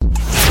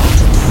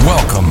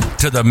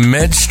to the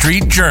Med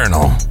Street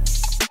Journal.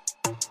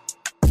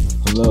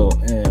 Hello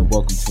and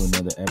welcome to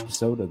another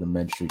episode of the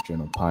Med Street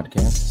Journal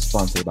podcast,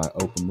 sponsored by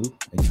OpenLoop,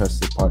 a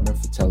trusted partner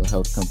for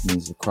telehealth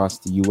companies across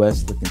the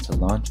U.S. looking to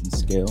launch and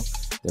scale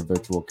their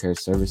virtual care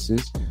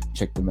services.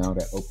 Check them out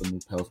at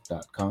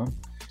openloophealth.com.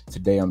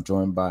 Today I'm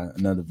joined by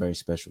another very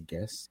special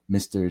guest,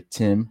 Mr.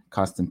 Tim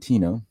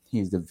Costantino. He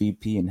is the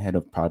VP and Head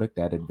of Product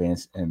at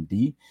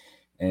AdvancedMD,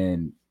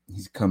 and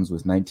he comes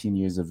with 19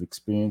 years of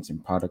experience in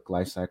product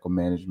lifecycle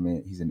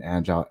management. He's an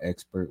agile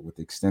expert with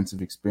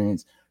extensive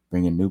experience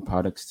bringing new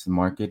products to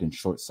market in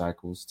short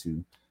cycles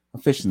to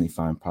efficiently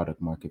find product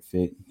market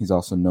fit. He's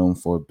also known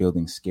for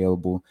building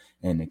scalable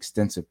and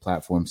extensive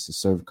platforms to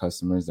serve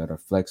customers that are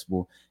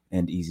flexible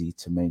and easy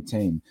to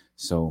maintain.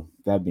 So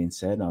that being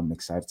said, I'm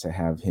excited to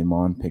have him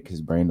on, pick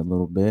his brain a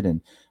little bit,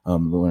 and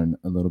learn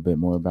a little bit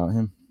more about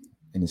him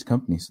and his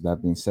company. So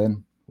that being said,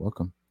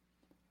 welcome.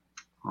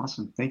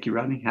 Awesome. Thank you,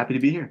 Rodney. Happy to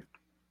be here.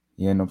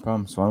 Yeah, no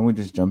problem. So why don't we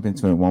just jump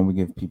into it? Why don't we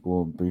give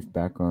people a brief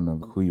background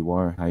of who you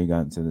are, how you got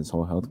into this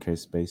whole healthcare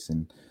space,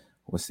 and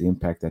what's the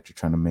impact that you're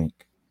trying to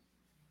make?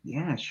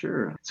 Yeah,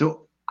 sure.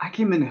 So I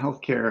came into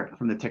healthcare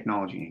from the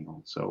technology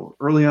angle. So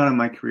early on in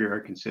my career,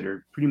 I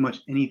considered pretty much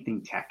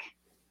anything tech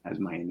as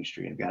my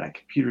industry. I've got a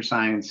computer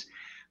science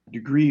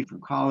degree from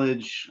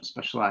college,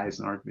 specialized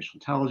in artificial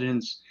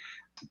intelligence.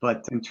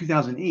 But in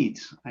 2008,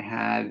 I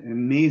had an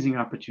amazing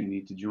opportunity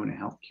to join a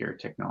healthcare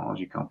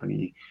technology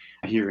company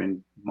here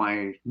in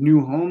my new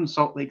home,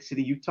 Salt Lake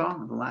City,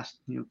 Utah, in the last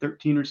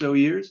 13 or so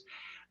years.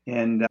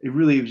 And it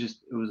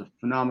was a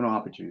phenomenal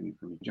opportunity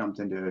for me. Jumped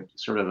into it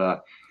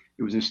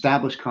was an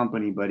established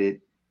company, but it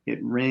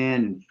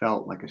ran and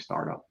felt like a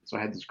startup. So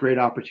I had this great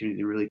opportunity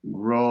to really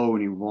grow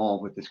and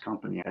evolve with this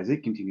company as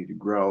it continued to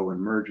grow and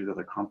merge with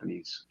other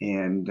companies.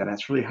 And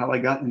that's really how I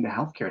got into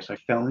healthcare. So I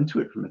fell into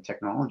it from the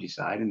technology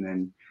side. And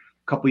then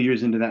a couple of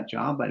years into that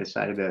job, I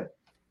decided to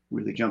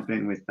really jump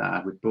in with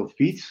both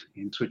feet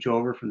and switch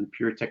over from the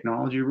pure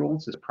technology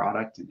roles to the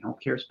product and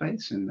healthcare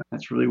space. And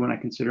that's really when I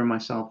consider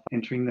myself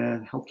entering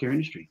the healthcare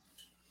industry.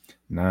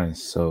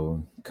 Nice.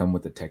 So come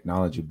with a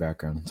technology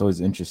background. It's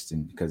always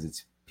interesting because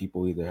it's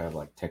people either have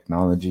like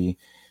technology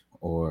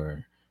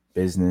or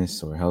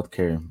business or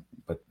healthcare,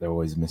 but they're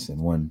always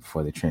missing one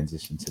before they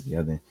transition to the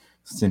other.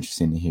 So it's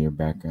interesting to hear your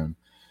background.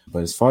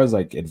 But as far as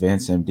like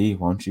AdvancedMD,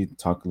 why don't you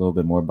talk a little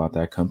bit more about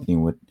that company,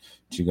 what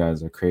you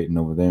guys are creating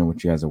over there and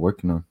what you guys are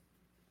working on?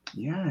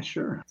 Yeah,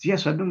 sure.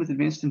 So I've been with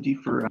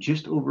AdvancedMD for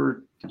just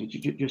over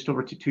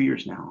 2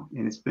 years now.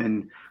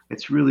 And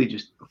it's really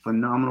just a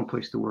phenomenal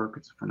place to work.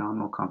 It's a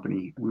phenomenal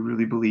company. We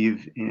really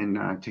believe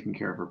in taking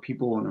care of our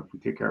people. And if we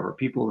take care of our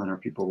people, then our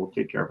people will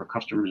take care of our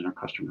customers and our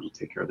customers will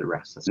take care of the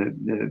rest. That's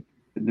the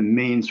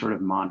main sort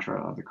of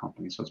mantra of the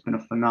company. So it's been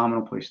a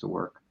phenomenal place to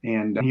work.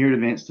 And here at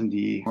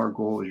AdvancedMD, our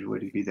goal is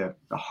really to be the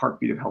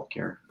heartbeat of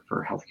healthcare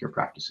for healthcare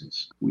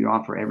practices. We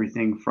offer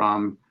everything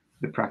from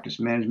the practice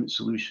management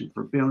solution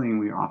for billing.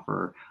 We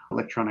offer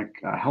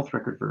electronic health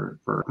record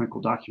for clinical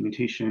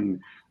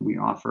documentation. We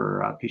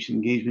offer patient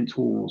engagement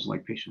tools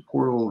like Patient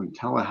Portal and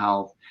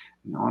telehealth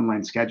and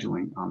online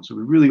scheduling. So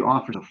we really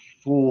offer a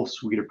full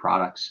suite of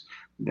products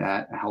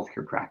that a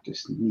healthcare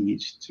practice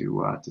needs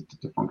to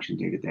function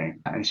day to day.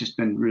 It's just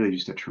been really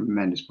just a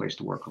tremendous place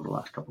to work over the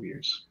last couple of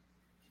years.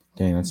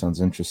 Dang, that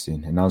sounds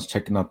interesting. And I was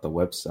checking out the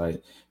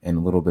website and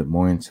a little bit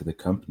more into the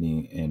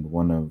company, and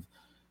one of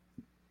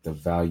the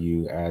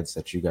value adds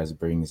that you guys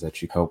bring is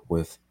that you help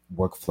with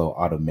workflow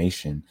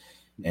automation.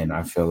 And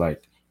I feel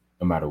like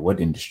no matter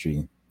what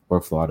industry,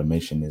 workflow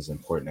automation is an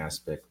important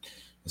aspect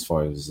as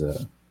far as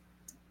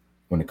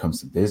when it comes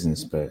to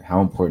business. But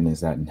how important is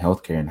that in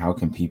healthcare, and how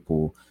can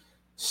people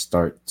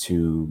start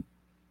to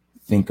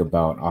think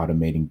about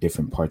automating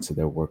different parts of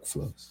their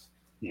workflows?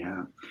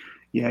 Yeah,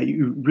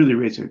 you really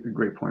raise a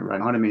great point, right?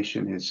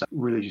 Automation is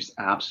really just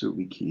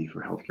absolutely key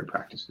for healthcare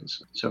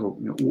practices. So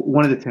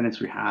one of the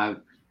tenets we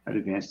have at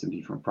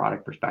AdvancedMD from a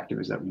product perspective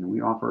is that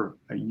we offer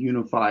a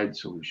unified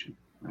solution,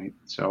 right?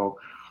 So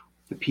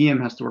the PM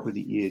has to work with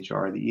the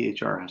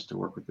EHR has to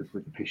work with the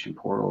patient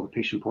portal, the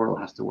patient portal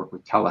has to work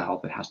with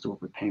telehealth, it has to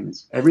work with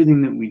payments.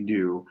 Everything that we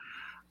do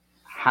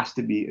has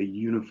to be a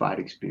unified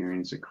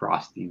experience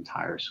across the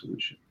entire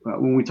solution.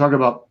 When we talk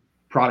about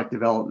product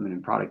development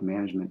and product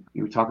management,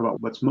 we talk about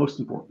what's most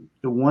important.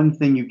 The one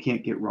thing you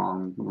can't get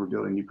wrong when we're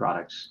building new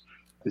products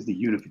is the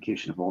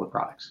unification of all the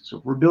products. So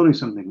if we're building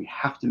something, we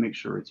have to make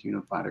sure it's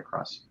unified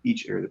across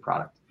each area of the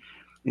product.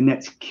 And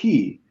that's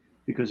key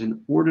because in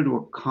order to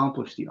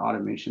accomplish the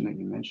automation that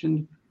you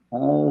mentioned,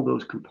 all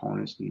those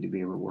components need to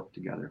be able to work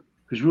together.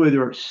 Because really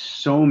there are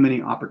so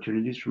many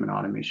opportunities from an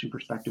automation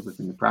perspective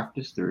within the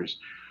practice. There's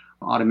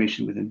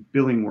automation within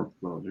billing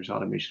workflows, there's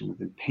automation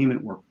within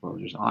payment workflows,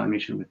 there's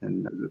automation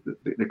within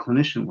the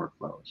clinician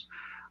workflows.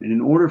 And in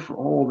order for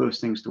all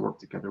those things to work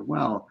together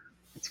well,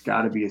 it's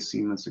got to be a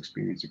seamless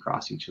experience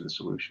across each of the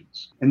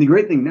solutions. And the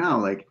great thing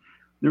now,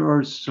 there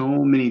are so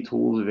many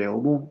tools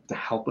available to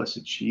help us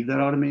achieve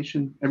that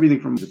automation. Everything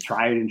from the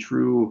tried and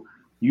true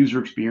user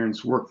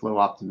experience workflow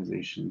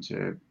optimization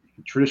to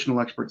traditional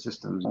expert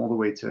systems all the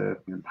way to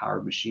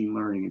empowered machine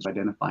learning and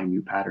identifying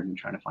new patterns and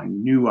trying to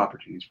find new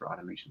opportunities for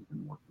automation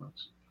within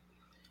workflows.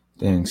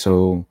 Dang.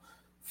 So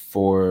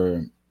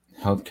for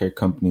healthcare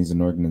companies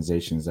and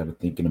organizations that are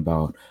thinking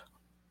about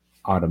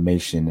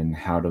automation and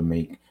how to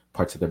make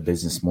parts of their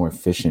business more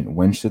efficient,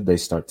 when should they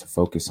start to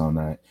focus on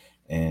that?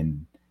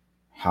 And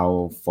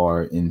how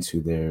far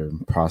into their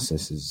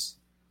processes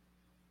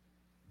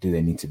do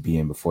they need to be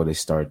in before they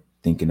start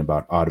thinking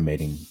about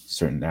automating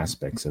certain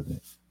aspects of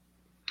it?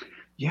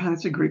 Yeah,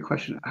 that's a great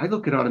question. I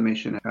look at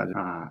automation as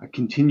a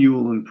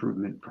continual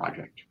improvement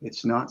project.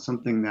 It's not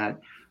something that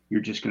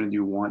you're just going to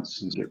do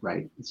once and get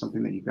right. It's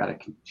something that you've got to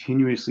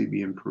continuously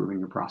be improving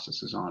your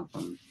processes on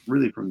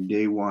from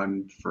day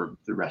one for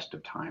the rest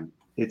of time.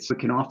 It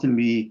can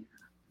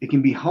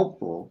be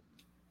helpful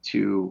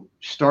to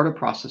start a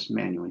process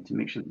manually to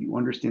make sure that you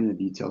understand the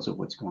details of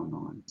what's going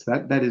on. So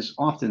that is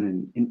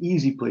often an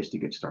easy place to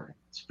get started.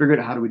 It's figure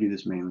out how do we do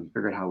this manually,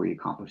 figure out how we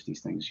accomplish these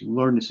things. You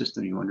learn the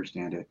system, you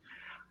understand it.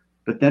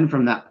 But then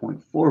from that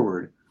point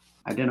forward,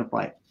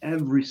 identify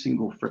every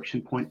single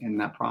friction point in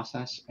that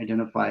process,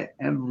 identify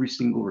every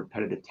single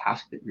repetitive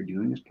task that you're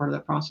doing as part of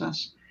that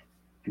process,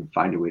 and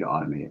find a way to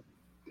automate it.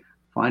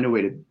 Find a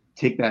way to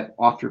take that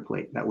off your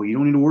plate. That way you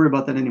don't need to worry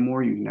about that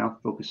anymore. You can now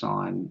focus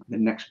on the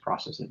next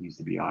process that needs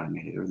to be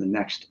automated, or the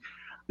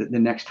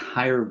next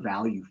higher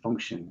value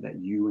function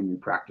that you and your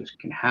practice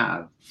can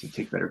have to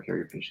take better care of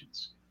your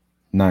patients.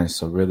 Nice.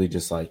 So really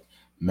just like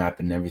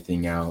mapping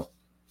everything out,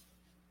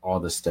 all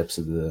the steps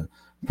of the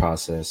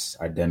process,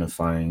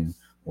 identifying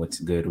what's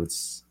good,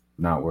 what's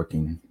not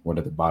working, what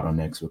are the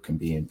bottlenecks, what can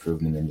be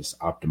improved, and then just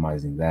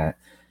optimizing that.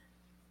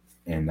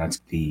 And that's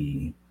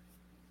the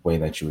way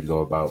that you would go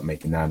about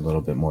making that a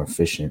little bit more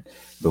efficient.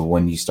 But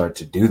when you start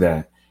to do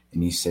that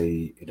and you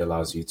say it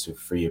allows you to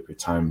free up your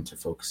time to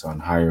focus on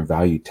higher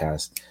value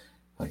tasks,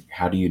 like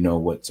how do you know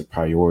what to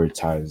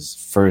prioritize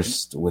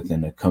first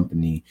within a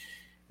company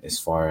as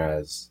far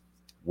as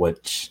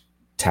which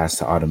tasks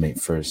to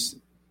automate first,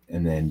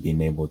 and then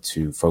being able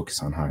to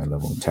focus on higher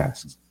level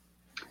tasks?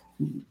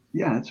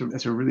 Yeah,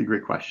 that's a really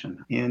great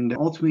question. And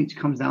ultimately, it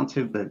comes down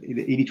to the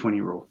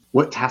 80-20 rule.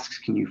 What tasks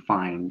can you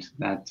find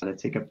that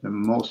take up the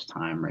most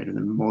time, right, or the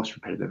most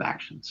repetitive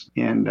actions?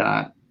 And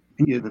the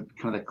kind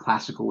of the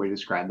classical way to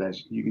describe that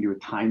is you can do a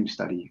time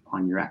study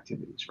on your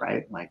activities,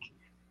 right? Like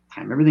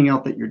time everything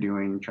out that you're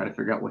doing, try to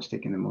figure out what's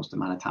taking the most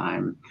amount of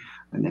time,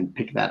 and then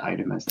pick that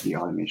item as the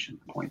automation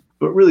point.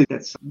 But really,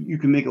 you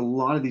can make a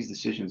lot of these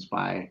decisions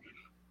by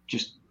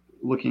just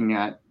looking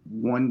at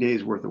one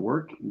day's worth of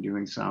work and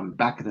doing some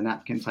back of the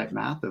napkin type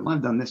math.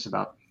 I've done this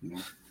about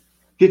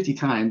 50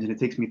 times and it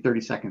takes me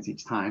 30 seconds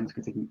each time. It's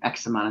going to take me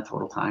X amount of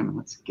total time, and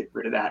let's get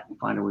rid of that and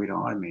find a way to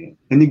automate it.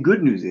 And the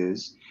good news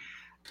is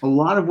a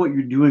lot of what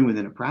you're doing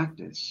within a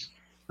practice,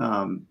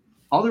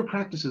 other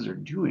practices are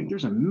doing.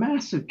 There's a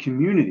massive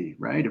community,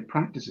 right, of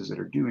practices that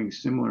are doing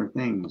similar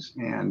things,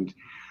 and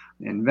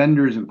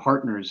vendors and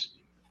partners,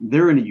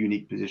 they're in a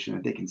unique position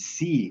that they can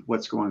see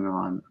what's going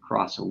on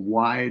across a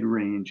wide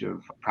range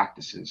of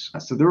practices.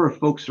 So there are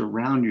folks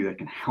around you that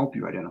can help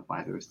you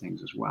identify those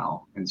things as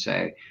well and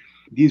say,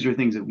 these are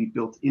things that we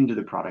built into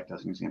the product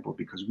as an example,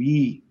 because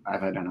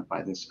I've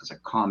identified this as a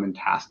common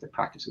task that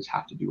practices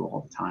have to do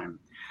all the time.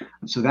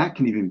 So that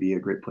can even be a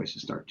great place to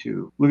start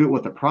too. Look at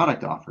what the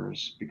product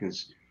offers,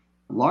 because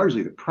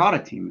largely the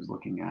product team is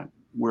looking at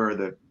where are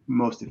the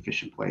most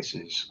efficient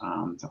places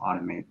to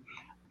automate.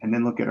 And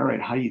then look at, all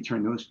right, how do you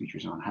turn those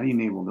features on? How do you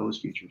enable those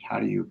features? How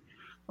do you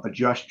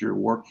adjust your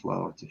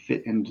workflow to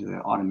fit into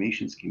the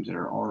automation schemes that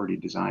are already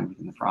designed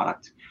within the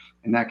product?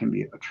 And that can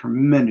be a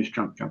tremendous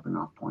jumping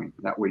off point.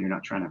 That way you're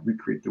not trying to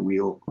recreate the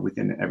wheel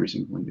within every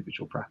single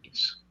individual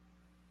practice.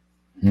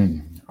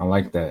 I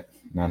like that.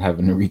 Not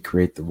having to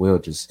recreate the wheel,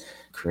 just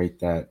create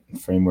that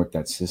framework,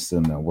 that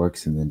system that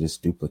works, and then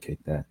just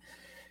duplicate that.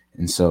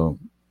 And so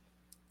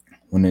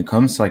when it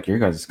comes to like your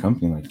guys'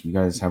 company, like you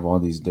guys have all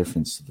these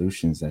different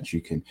solutions that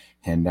you can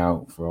hand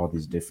out for all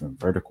these different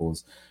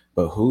verticals,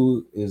 but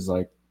who is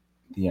like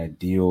the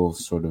ideal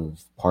sort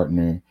of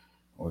partner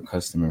or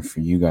customer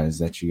for you guys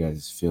that you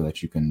guys feel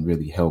that you can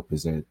really help?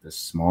 Is it the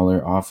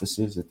smaller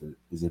offices?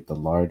 Is it the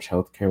large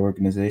healthcare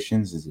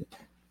organizations? Is it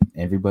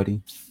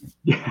everybody?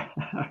 Yeah.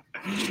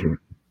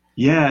 Sure.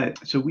 Yeah.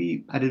 So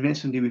at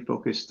AdvancedMD, we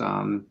focused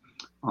on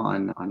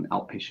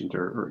outpatient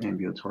or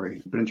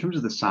ambulatory. But in terms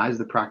of the size of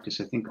the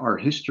practice, I think our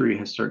history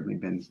has certainly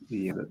been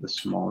the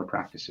smaller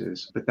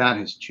practices, but that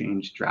has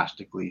changed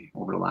drastically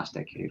over the last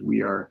decade.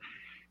 We are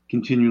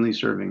continually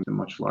serving the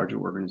much larger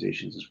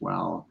organizations as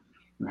well,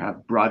 who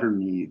have broader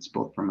needs,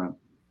 both from a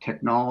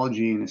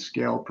technology and a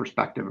scale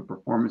perspective, a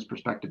performance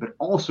perspective, but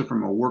also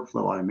from a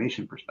workflow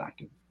automation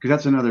perspective, because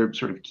that's another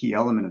sort of key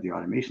element of the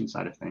automation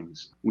side of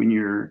things.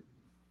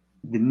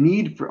 The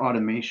need for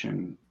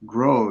automation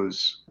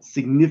grows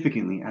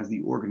significantly as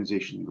the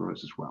organization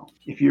grows as well.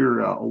 If you're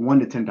a 1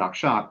 to 10 doc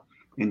shop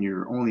and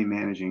you're only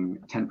managing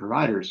 10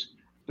 providers,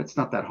 that's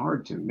not that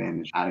hard to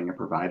manage adding a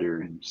provider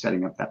and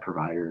setting up that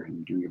provider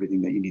and doing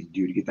everything that you need to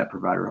do to get that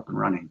provider up and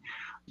running.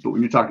 But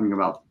when you're talking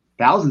about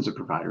thousands of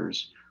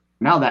providers,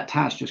 Now that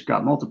task just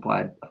got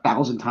multiplied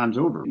 1,000 times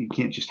over. You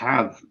can't just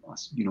have,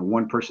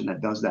 one person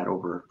that does that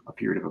over a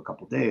period of a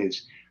couple of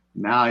days.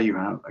 Now you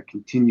have a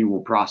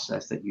continual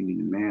process that you need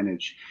to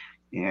manage.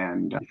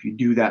 And if you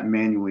do that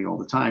manually all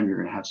the time, you're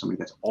going to have somebody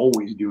that's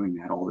always doing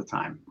that all the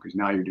time, because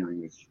now you're dealing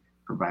with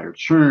provider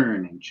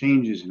churn and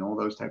changes and all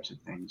those types of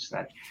things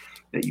that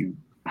you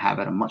have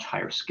at a much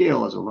higher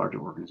scale as a larger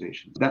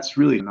organization. That's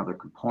really another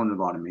component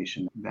of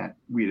automation that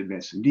we at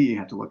AdvancedMD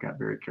have to look at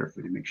very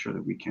carefully to make sure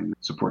that we can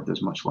support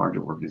those much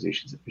larger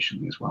organizations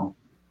efficiently as well.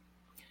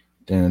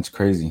 Dan, it's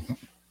crazy,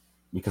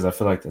 because I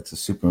feel like that's a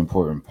super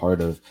important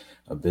part of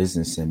a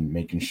business and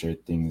making sure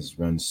things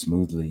run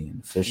smoothly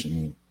and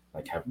efficiently,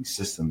 like having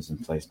systems in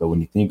place. But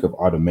when you think of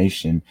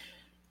automation,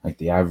 like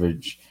the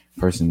average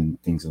person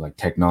thinks of like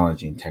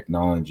technology, and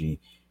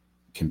technology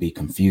can be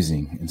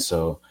confusing. And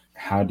so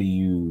how do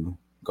you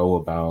go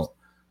about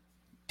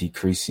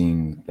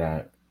decreasing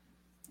that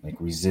like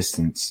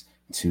resistance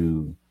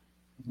to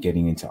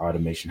getting into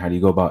automation? How do you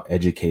go about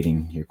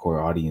educating your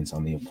core audience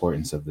on the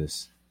importance of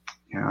this?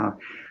 Yeah,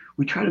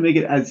 we try to make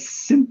it as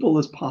simple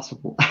as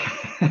possible.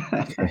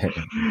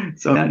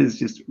 So that is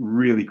just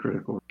really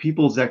critical.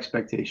 People's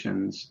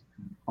expectations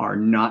are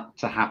not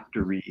to have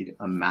to read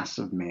a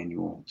massive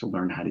manual to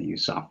learn how to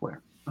use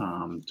software.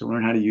 To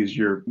learn how to use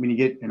when you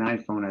get an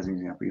iPhone as an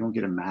example, you don't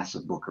get a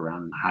massive book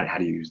around how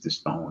to use this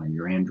phone and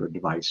your Android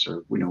device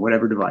or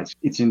whatever device.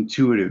 It's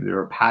intuitive. There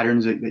are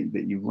patterns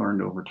that you've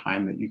learned over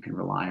time that you can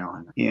rely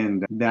on.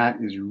 And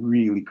that is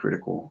really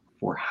critical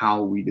for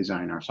how we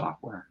design our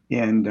software.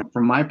 And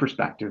from my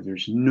perspective,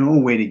 there's no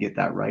way to get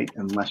that right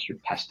unless you're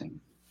testing.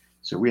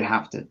 So we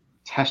have to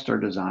test our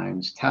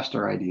designs, test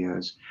our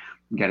ideas.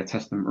 You got to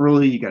test them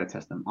early. You got to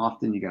test them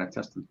often. You got to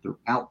test them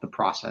throughout the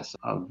process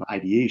of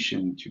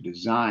ideation to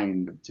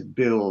design, to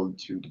build,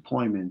 to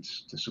deployment,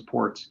 to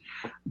support.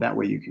 That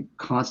way you can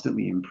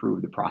constantly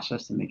improve the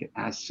process to make it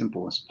as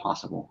simple as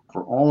possible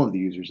for all of the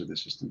users of the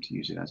system to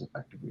use it as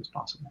effectively as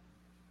possible.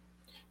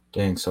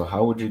 Dang, so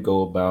how would you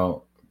go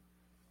about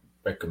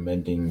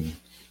recommending,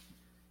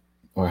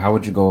 or how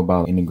would you go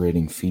about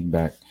integrating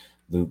feedback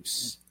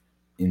loops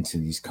into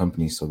these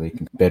companies so they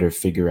can better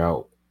figure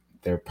out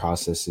their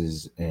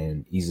processes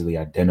and easily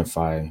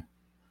identify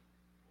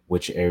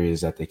which areas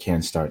that they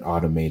can start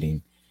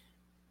automating?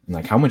 And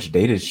like, how much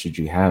data should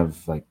you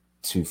have like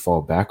to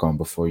fall back on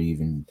before you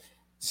even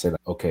say,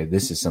 like, okay,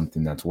 this is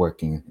something that's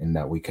working and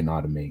that we can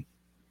automate?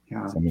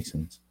 Yeah. Does that make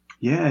sense?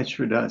 Yeah, it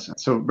sure does.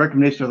 So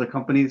recommendation to other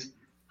companies: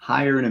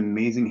 hire an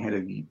amazing head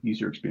of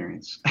user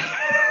experience.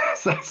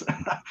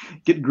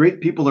 Get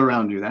great people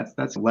around you.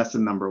 That's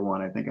lesson number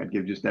one. I think I'd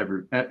give just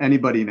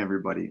anybody and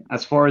everybody.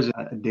 As far as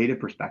a data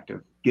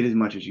perspective, get as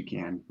much as you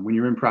can. When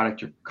you're in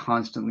product, you're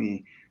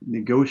constantly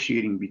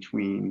negotiating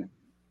between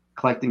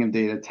collecting of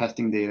data,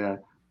 testing data,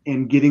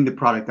 and getting the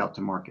product out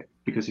to market.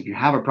 Because if you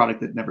have a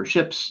product that never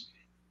ships,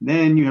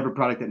 then you have a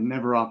product that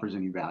never offers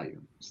any value.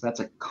 So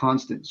that's a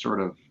constant sort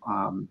of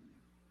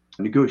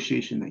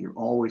negotiation that you're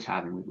always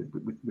having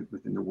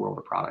within the world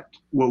of product.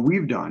 What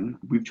we've done,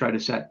 we've tried to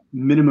set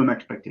minimum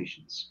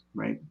expectations,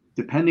 right?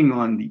 Depending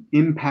on the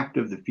impact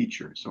of the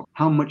feature. So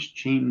how much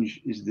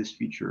change is this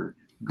feature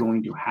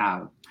going to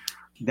have?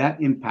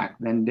 That impact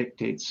then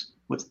dictates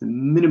what's the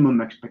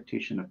minimum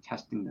expectation of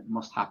testing that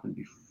must happen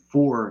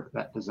before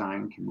that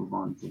design can move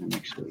on to the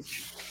next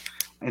stage.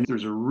 And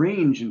there's a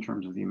range in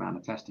terms of the amount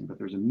of testing, but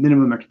there's a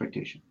minimum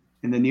expectation.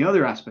 And then the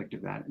other aspect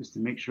of that is to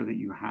make sure that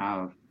you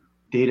have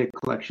data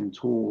collection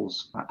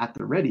tools at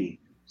the ready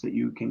so that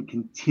you can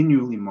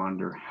continually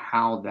monitor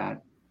how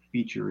that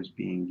feature is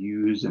being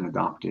used and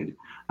adopted.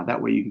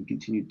 That way you can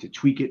continue to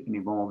tweak it and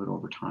evolve it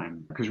over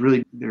time. Because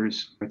really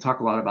I talk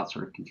a lot about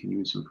sort of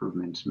continuous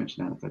improvement,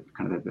 mentioned that at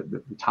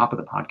the top of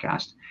the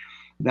podcast.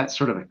 That's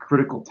sort of a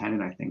critical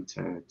tenet, I think,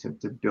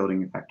 to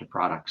building effective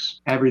products.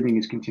 Everything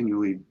needs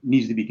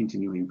to be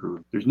continually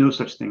improved. There's no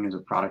such thing as a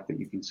product that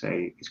you can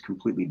say is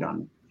completely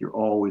done. You're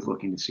always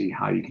looking to see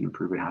how you can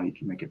improve it, how you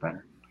can make it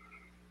better.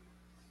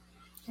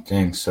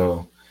 Dang,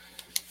 so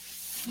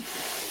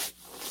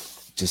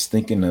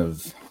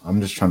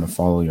I'm just trying to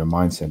follow your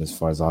mindset as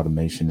far as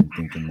automation and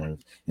thinking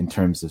of in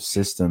terms of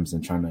systems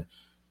and trying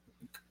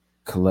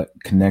to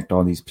connect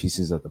all these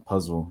pieces of the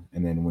puzzle.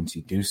 And then once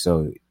you do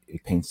so,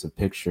 it paints a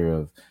picture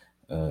of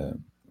a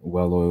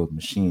well-oiled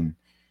machine.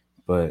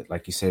 But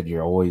like you said,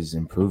 you're always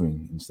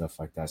improving and stuff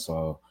like that.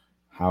 So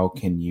how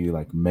can you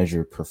like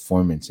measure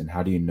performance, and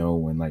how do you know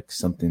when like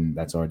something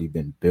that's already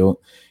been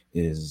built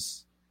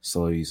is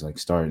slowly like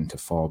starting to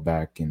fall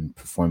back in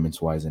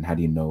performance wise, and how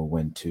do you know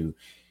when to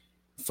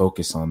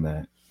focus on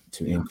that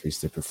to increase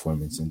the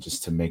performance and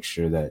just to make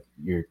sure that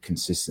you're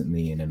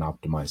consistently in an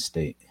optimized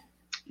state?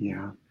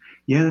 Yeah,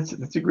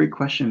 that's a great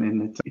question,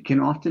 and it can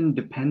often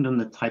depend on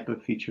the type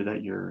of feature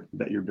that you're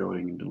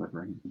building and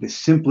delivering. The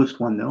simplest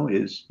one though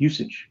is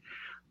usage.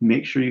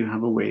 Make sure you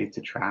have a way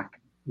to track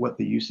what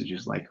the usage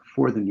is like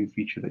for the new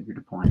feature that you're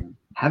deploying.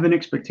 Have an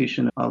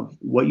expectation of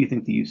what you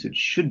think the usage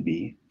should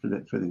be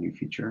for the new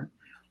feature,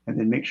 and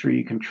then make sure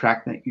you can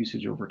track that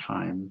usage over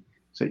time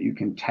so that you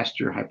can test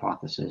your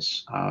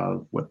hypothesis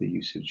of what the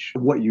usage,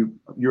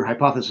 your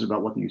hypothesis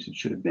about what the usage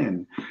should have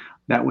been.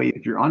 That way,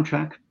 if you're on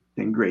track,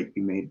 then great.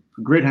 You made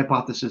a great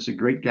hypothesis, a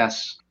great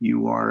guess.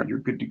 You're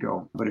good to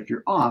go. But if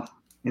you're off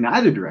in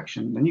either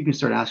direction, then you can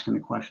start asking the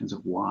questions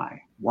of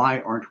why. Why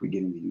aren't we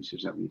getting the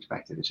usage that we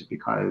expected? Is it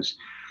because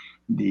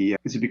the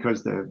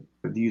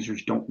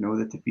users don't know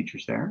that the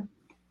feature's there?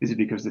 Is it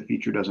because the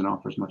feature doesn't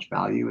offer as much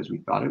value as we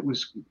thought it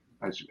was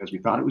going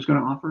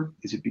to offer?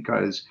 Is it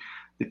because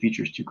the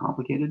feature is too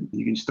complicated?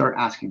 You can start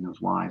asking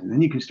those whys, and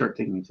then you can start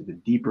taking it to the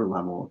deeper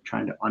level of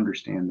trying to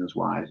understand those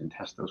whys and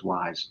test those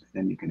whys.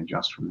 Then you can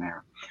adjust from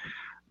there.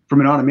 From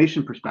an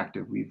automation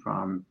perspective, we've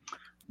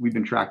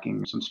been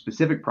tracking some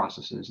specific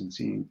processes and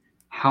seeing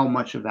how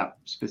much of that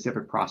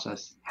specific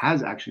process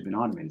has actually been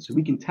automated. So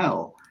we can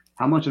tell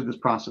how much of this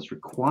process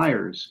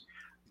requires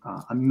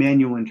a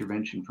manual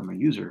intervention from a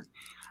user.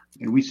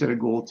 And we set a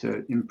goal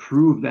to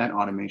improve that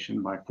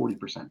automation by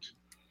 40%.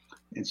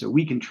 And so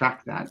we can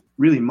track that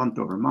really month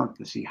over month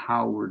to see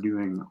how we're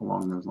doing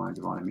along those lines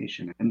of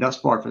automation. And thus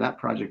far for that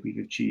project, we've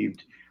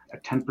achieved a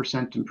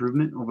 10%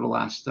 improvement over the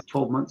last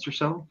 12 months or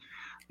so.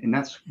 And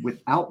that's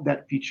without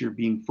that feature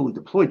being fully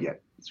deployed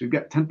yet. So we've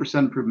got 10%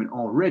 improvement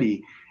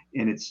already,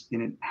 and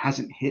it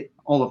hasn't hit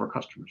all of our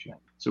customers yet.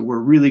 So we're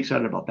really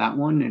excited about that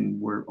one, and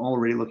we're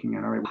already looking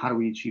at, all right, how do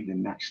we achieve the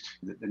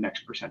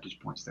next percentage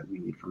points that we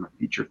need from a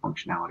feature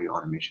functionality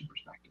automation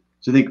perspective?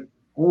 So I think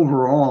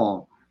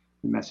overall,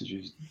 the message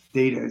is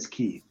data is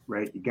key,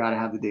 right? You got to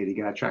have the data,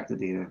 you got to track the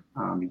data,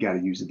 you got to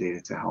use the data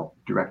to help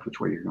direct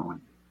which way you're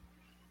going.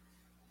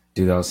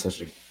 Dude, that was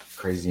such a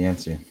crazy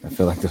answer. I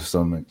feel like there's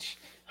so much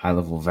high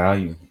level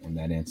value in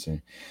that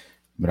answer,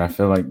 but I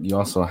feel like you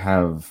also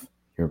have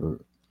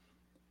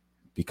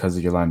because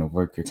of your line of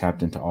work, you're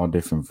tapped into all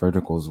different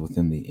verticals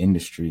within the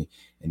industry,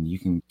 and you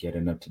can get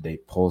an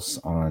up-to-date pulse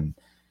on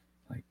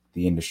like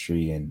the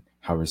industry and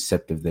how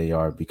receptive they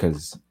are.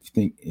 Because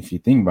if you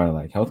think about it,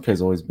 like healthcare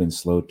has always been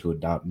slow to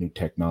adopt new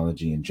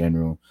technology in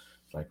general,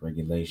 like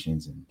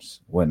regulations and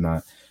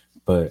whatnot.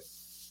 But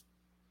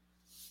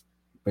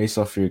based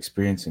off your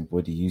experience, and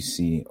what do you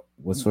see?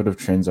 What sort of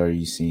trends are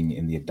you seeing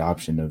in the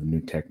adoption of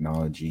new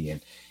technology,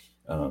 and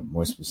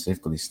more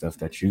specifically stuff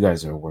that you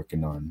guys are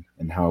working on,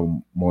 and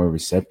how more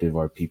receptive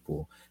are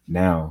people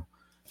now,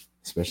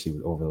 especially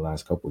over the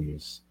last couple of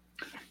years?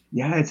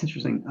 Yeah, it's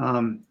interesting.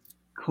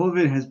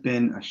 COVID has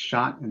been a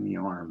shot in the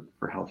arm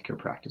for healthcare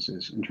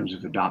practices in terms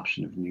of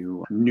adoption of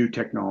new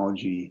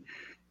technology,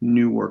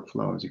 new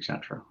workflows,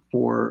 etc.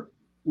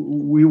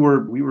 We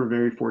were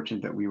very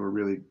fortunate that we were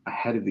really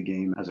ahead of the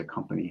game as a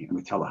company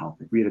with telehealth.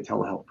 We had a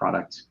telehealth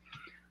product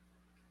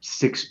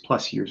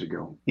 6+ years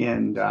ago,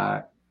 and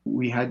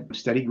we had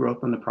steady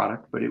growth on the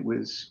product, but it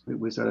was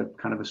a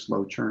kind of a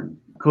slow churn.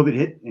 COVID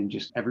hit, and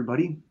just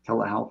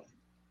telehealth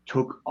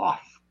took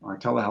off. Our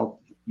telehealth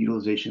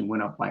utilization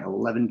went up by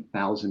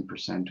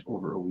 11,000%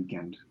 over a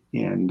weekend.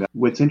 And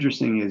what's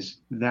interesting is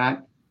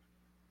that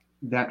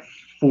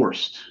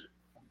forced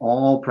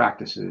all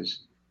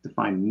practices to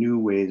find new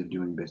ways of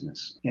doing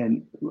business.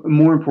 And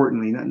more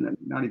importantly,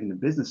 not even the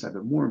business side,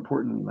 but more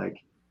importantly,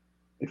 like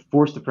it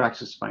forced the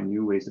practices to find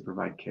new ways to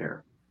provide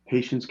care.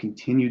 Patients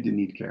continued to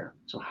need care.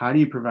 So how do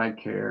you provide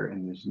care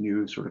in this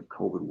new sort of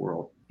COVID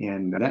world?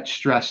 And that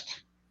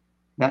stressed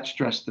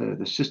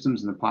the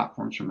systems and the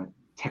platforms from a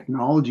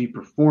technology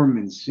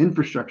performance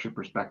infrastructure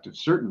perspective,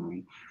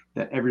 certainly,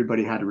 that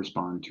everybody had to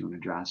respond to and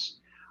address.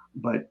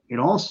 But it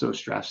also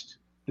stressed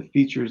the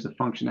features, the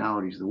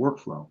functionalities, the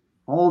workflow.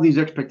 All these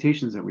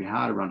expectations that we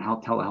had around how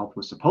telehealth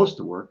was supposed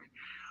to work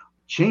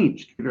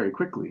changed very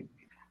quickly.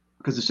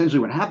 Because essentially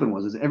what happened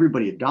was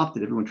everybody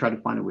adopted, everyone tried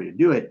to find a way to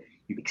do it.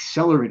 You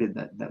accelerated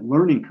that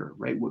learning curve,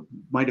 right? What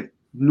might have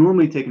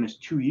normally taken us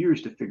 2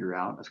 years to figure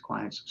out as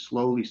clients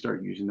slowly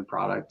start using the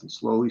product and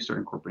slowly start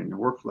incorporating the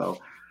workflow,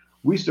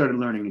 we started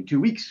learning in 2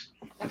 weeks.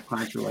 As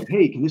clients were like,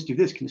 hey, can this do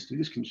this? Can this do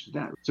this? Can this do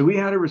that? So we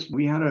had to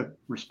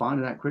respond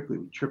to that quickly.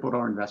 We tripled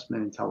our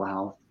investment in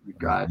telehealth. We've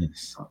got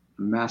a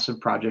massive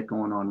project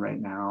going on right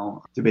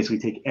now to basically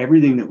take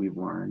everything that we've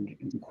learned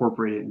and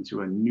incorporate it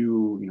into a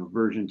new,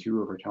 version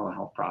 2 of our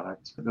telehealth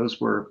product.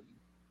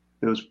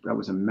 That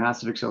was a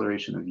massive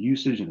acceleration of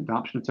usage and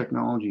adoption of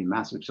technology, a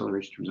massive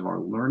acceleration in terms of our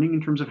learning,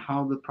 in terms of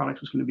how the product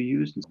was going to be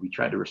used. And so we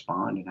tried to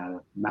respond and had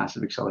a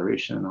massive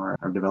acceleration in our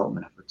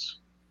development efforts.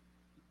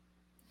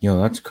 Yo,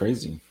 that's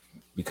crazy,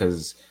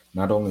 because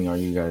not only are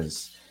you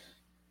guys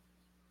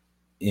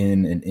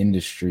in an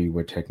industry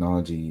where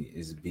technology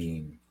is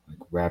being like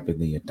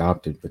rapidly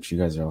adopted, but you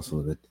guys are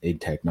also a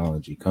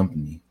technology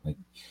company,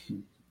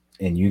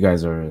 and you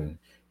guys are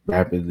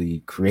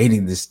rapidly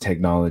creating this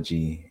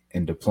technology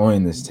and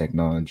deploying this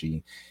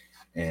technology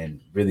and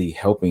really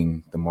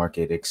helping the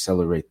market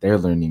accelerate their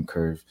learning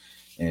curve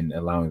and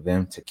allowing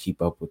them to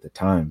keep up with the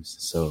times.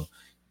 So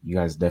you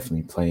guys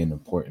definitely play an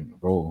important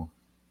role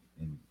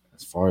in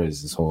as far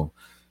as this whole,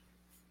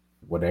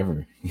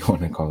 whatever you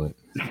want to call it,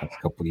 a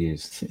couple of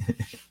years.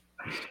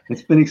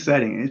 It's been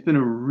exciting. It's been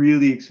a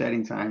really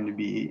exciting time to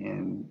be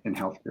in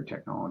healthcare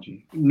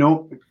technology.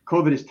 No,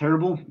 COVID is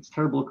terrible. It's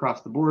terrible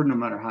across the board, no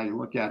matter how you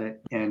look at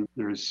it. And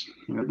there's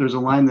a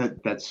line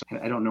that's,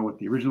 I don't know what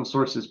the original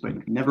source is,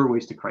 but never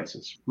waste a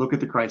crisis. Look at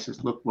the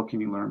crisis. Look, what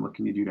can you learn? What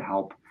can you do to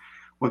help?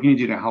 What can you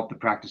do to help the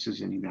practices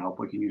that need help?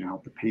 What can you do to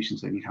help the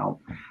patients that need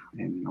help?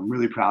 And I'm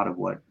really proud of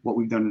what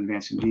we've done in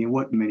AdvancedMD and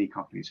what many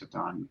companies have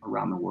done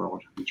around the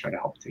world to try to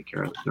help take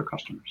care of their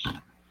customers.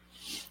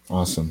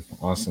 Awesome.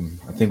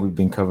 I think we've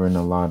been covering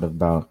a lot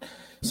about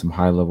some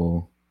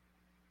high-level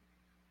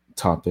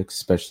topics,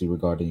 especially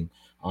regarding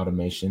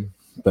automation.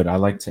 But I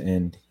like to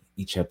end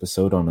each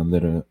episode on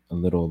a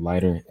little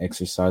lighter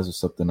exercise or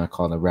something I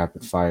call a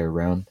rapid-fire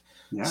round.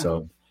 Yeah.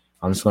 So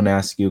I'm just going to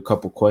ask you a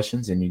couple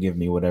questions, and you give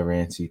me whatever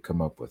answer you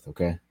come up with,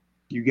 okay?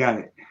 You got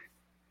it.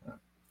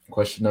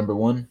 Question number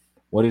 1,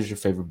 what is your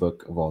favorite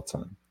book of all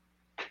time?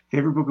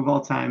 Favorite book of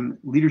all time,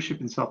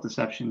 Leadership and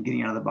Self-Deception,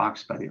 Getting Out of the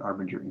Box by the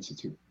Arbinger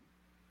Institute.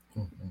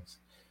 Oh, nice.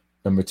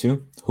 Number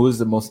 2, who is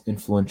the most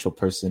influential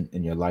person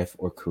in your life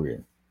or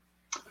career?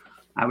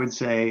 I would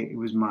say it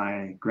was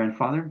my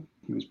grandfather.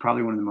 He was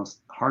probably one of the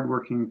most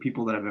hardworking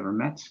people that I've ever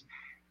met.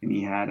 And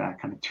he had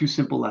kind of 2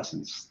 simple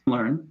lessons to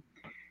learn.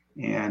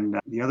 And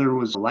the other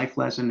was a life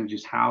lesson of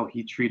just how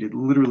he treated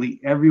literally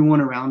everyone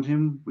around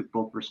him with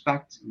both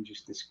respect and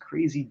just this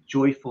crazy,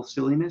 joyful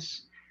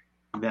silliness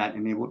that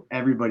enabled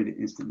everybody to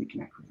instantly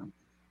connect with him.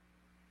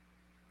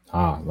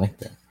 I like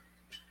that.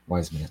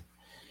 Wise man.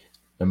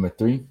 Number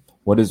 3,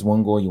 what is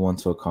one goal you want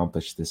to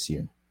accomplish this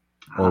year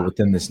or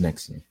within this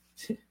next year?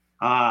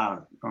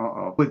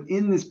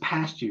 Within this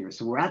past year.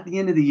 So we're at the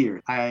end of the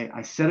year.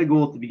 I set a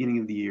goal at the beginning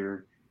of the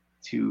year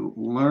to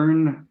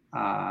learn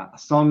a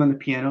song on the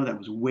piano that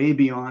was way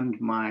beyond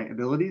my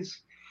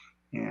abilities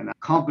and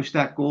accomplished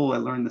that goal. I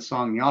learned the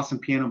song The Awesome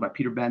Piano by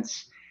Peter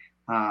Bentz.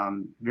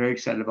 Very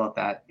excited about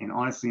that. And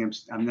honestly,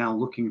 I'm now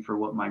looking for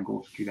what my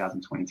goal for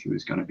 2022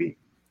 is going to be.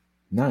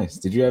 Nice.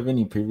 Did you have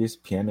any previous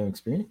piano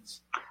experience?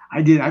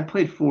 I did. I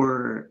played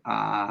for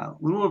a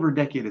little over a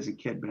decade as a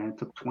kid, but I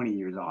took 20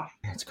 years off.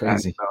 That's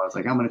crazy. So I was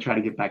like, I'm going to try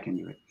to get back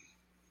into it.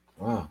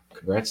 Wow.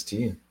 Congrats to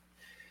you.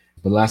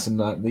 But last but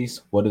not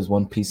least, what is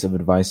one piece of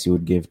advice you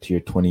would give to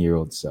your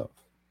 20-year-old self?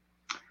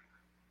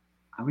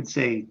 I would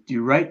say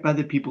do right by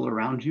the people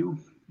around you,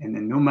 and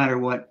then no matter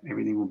what,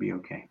 everything will be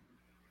okay.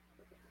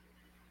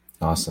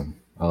 Awesome.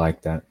 I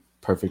like that.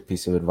 Perfect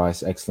piece of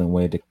advice. Excellent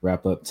way to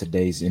wrap up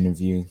today's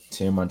interview.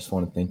 Tim, I just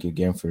want to thank you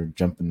again for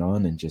jumping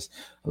on and just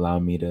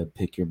allowing me to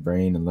pick your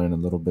brain and learn a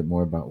little bit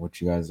more about what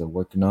you guys are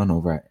working on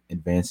over at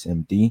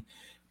AdvancedMD.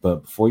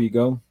 But before you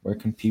go, where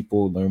can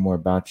people learn more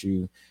about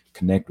you,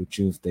 connect with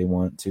you if they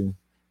want to?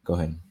 Go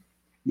ahead.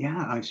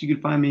 Yeah, so you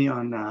can find me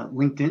on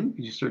LinkedIn.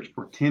 You just search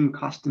for Tim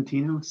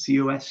Costantino,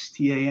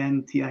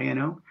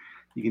 Costantino.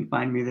 You can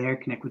find me there,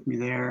 connect with me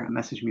there,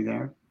 message me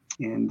there.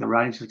 And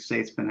Rodney, just like to say,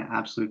 it's been an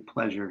absolute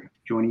pleasure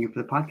joining you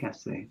for the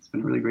podcast today. It's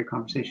been a really great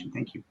conversation.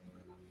 Thank you.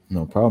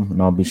 No problem.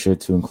 And I'll be sure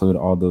to include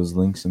all those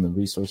links in the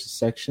resources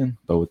section.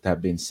 But with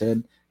that being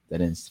said,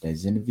 that ends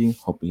today's interview.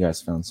 Hope you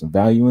guys found some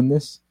value in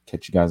this.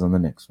 Catch you guys on the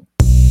next one.